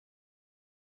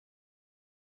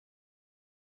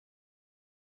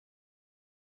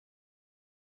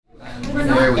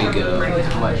There we go.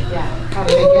 Much. How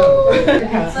did it go? I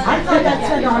thought that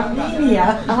said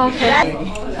Armenia. Okay.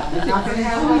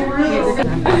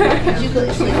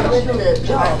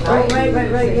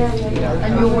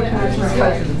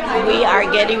 We are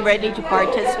getting ready to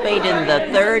participate in the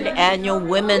 3rd Annual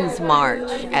Women's March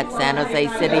at San Jose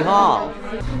City Hall.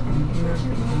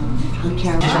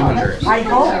 I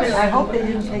hope they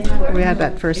didn't take it. We had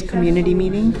that first community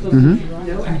meeting.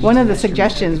 One of the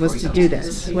suggestions was to do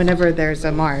this whenever there's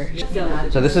a march.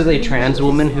 So this is a trans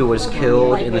woman who was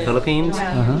killed in the Philippines.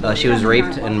 She was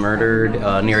raped and murdered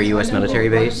near a U.S. military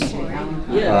base.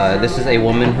 This is a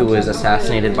woman who was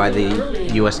assassinated by the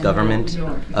U.S. government,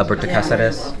 Berta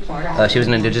Cáceres. She was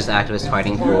an indigenous activist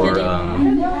fighting for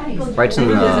rights in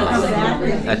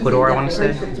Ecuador, I want to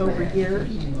say.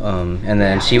 And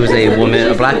then she was a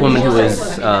black woman who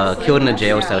was killed in a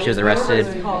jail cell. She was arrested,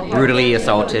 brutally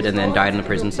assaulted, and then died in a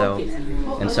prison cell.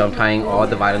 And so I'm tying all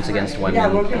the violence against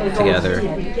women together,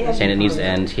 saying it needs to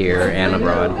end here and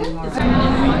abroad.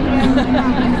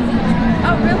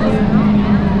 Oh, really?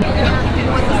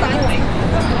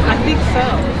 I think so.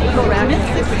 Around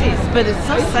mid-60s, but it's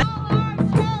so sad.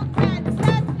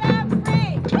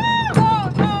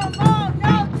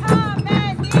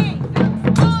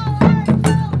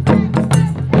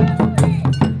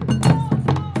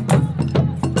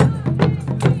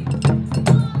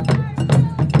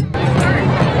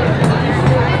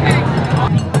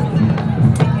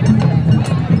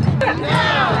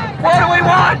 What do we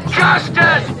want?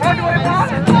 Justice! What do we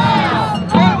want?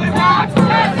 What do we want?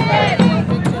 Justice!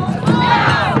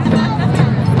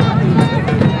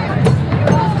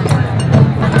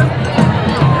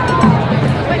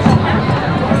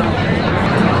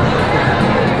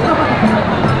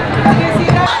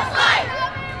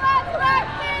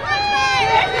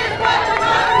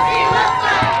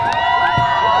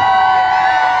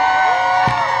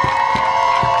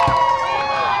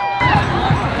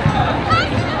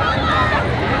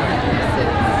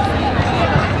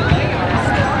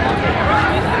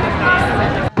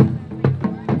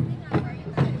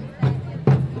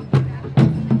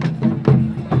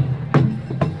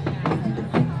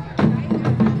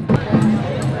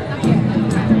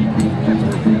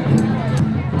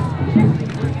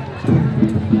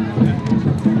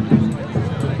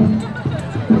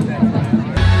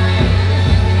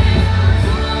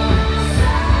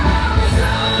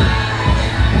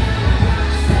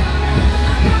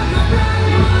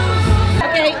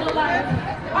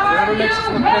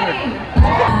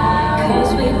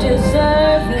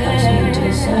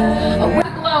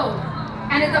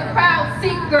 And is a proud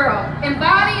Sikh girl,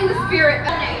 embodying the spirit.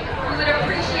 We would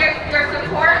appreciate your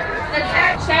support. The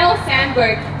Cheryl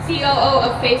Sandberg, COO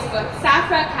of Facebook.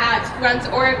 Safra Katz runs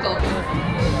Oracle.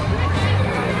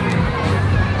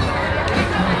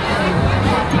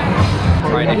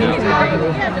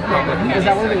 Is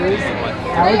that what it is?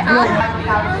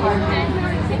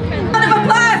 Round of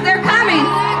applause, they're coming.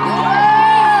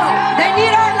 They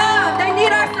need our love, they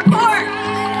need our support.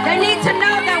 They need to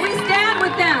know that we stand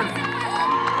with them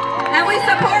and we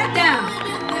support them.